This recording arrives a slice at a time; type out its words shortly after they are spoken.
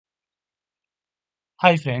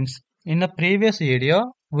Hi friends, in the previous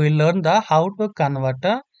video we learned the how to convert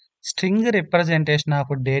a string representation of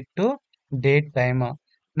date to date time.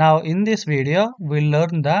 Now in this video we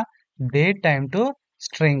learn the date time to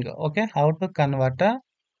string. Okay, how to convert a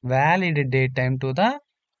valid date time to the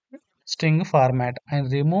string format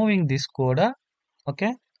and removing this code.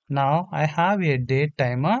 Okay, now I have a date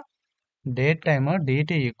timer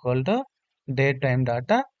dt equal to datetime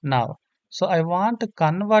data now. So I want to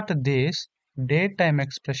convert this datetime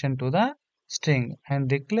expression to the string and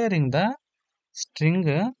declaring the string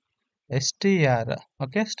str.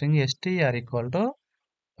 Okay, string str equal to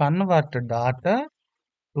convert data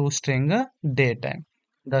to string datetime.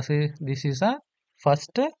 This is a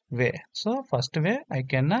first way. So first way I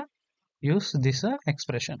can use this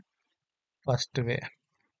expression. First way.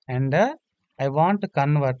 And I want to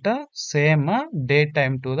convert same date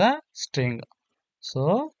time to the string.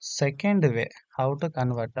 So second way, how to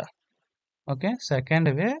convert? Okay, second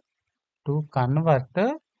way to convert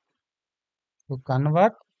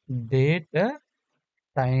date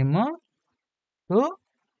time to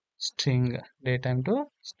string. Date time to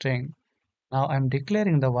string. Now I'm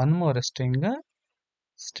declaring the one more string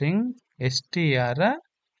str.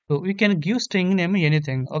 So we can give string name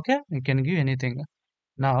anything. Okay, we can give anything.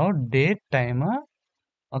 Now date time.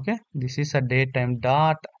 Okay, this is a datetime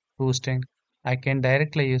dot toString. I can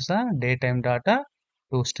directly use a datetime data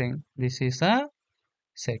toString. This is a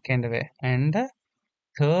second way and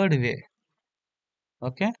third way.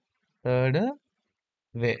 Okay, third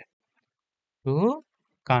way to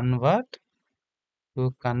convert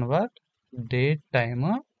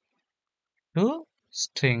datetime to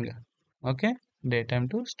string. Okay, datetime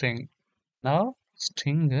to string. Now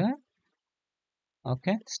string.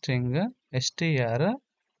 Okay, string str3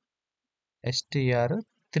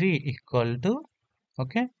 equal to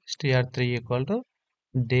str3 equal to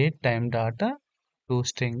date time data to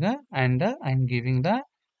string and I'm giving the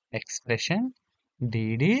expression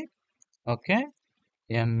dd okay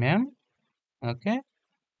mm okay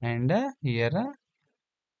and here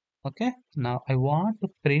okay. Now I want to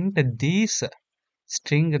print this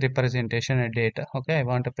string representation data. Okay, I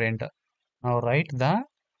want to print. Now write the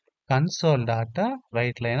console data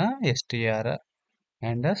right line str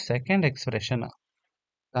and the second expression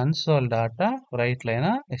console data right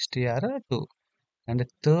line str2 and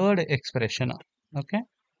third expression okay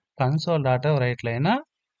console data right line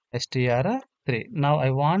str3. Now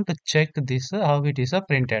I want to check this how it is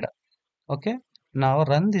printed. Okay, now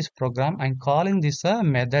run this program. I'm calling this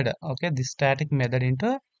method. Okay, this static method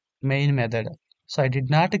into main method. So I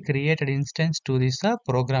did not create an instance to this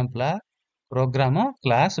program class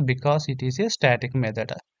because it is a static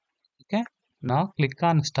method. Okay, now click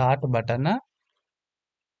on start button.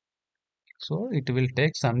 So it will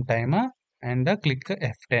take some time and click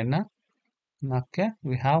F10. Okay,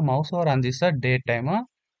 we have mouse over on this date timer.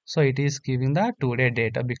 So it is giving the today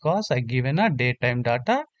data because I given a date time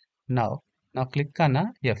data now. Now click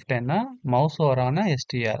on F10, mouse over on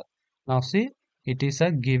str. Now see it is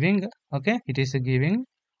giving okay, it is giving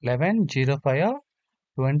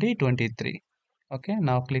 11/05/2023. Okay,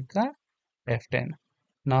 now click F10.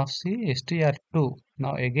 Now see str2.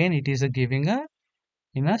 Now again it is giving a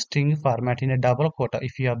in a string format in a double quote.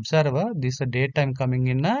 If you observe this date time coming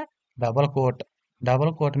in a double quote.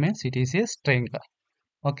 Double quote means it is a string.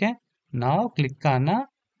 Okay. Now click on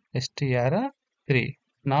str3.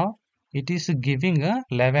 Now it is giving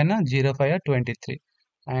 11/05/23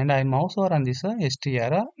 and I mouse over on this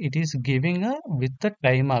str. It is giving with the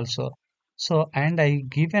time also. So and I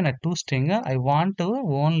given a two string. I want to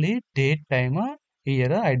only date time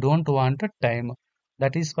here. I don't want a time.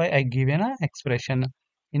 That is why I given a expression.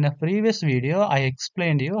 In a previous video, I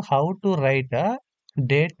explained you how to write a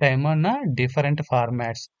date time on different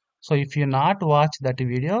formats. So if you not watch that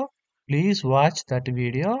video, please watch that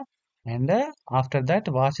video and after that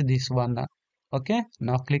watch this one. Okay,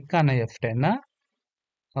 now click on F10.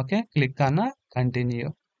 Okay, click on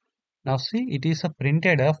continue. Now see it is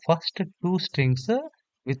printed first two strings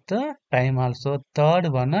with the time also. Third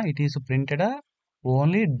one it is printed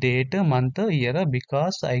only date, month, year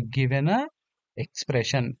because I given a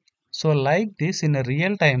expression. So like this in a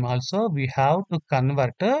real time also we have to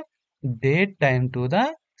convert date time to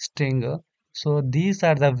the string. So these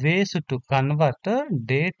are the ways to convert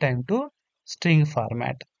date time to string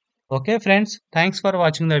format. Okay friends, thanks for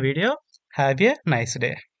watching the video. Have a nice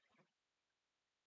day.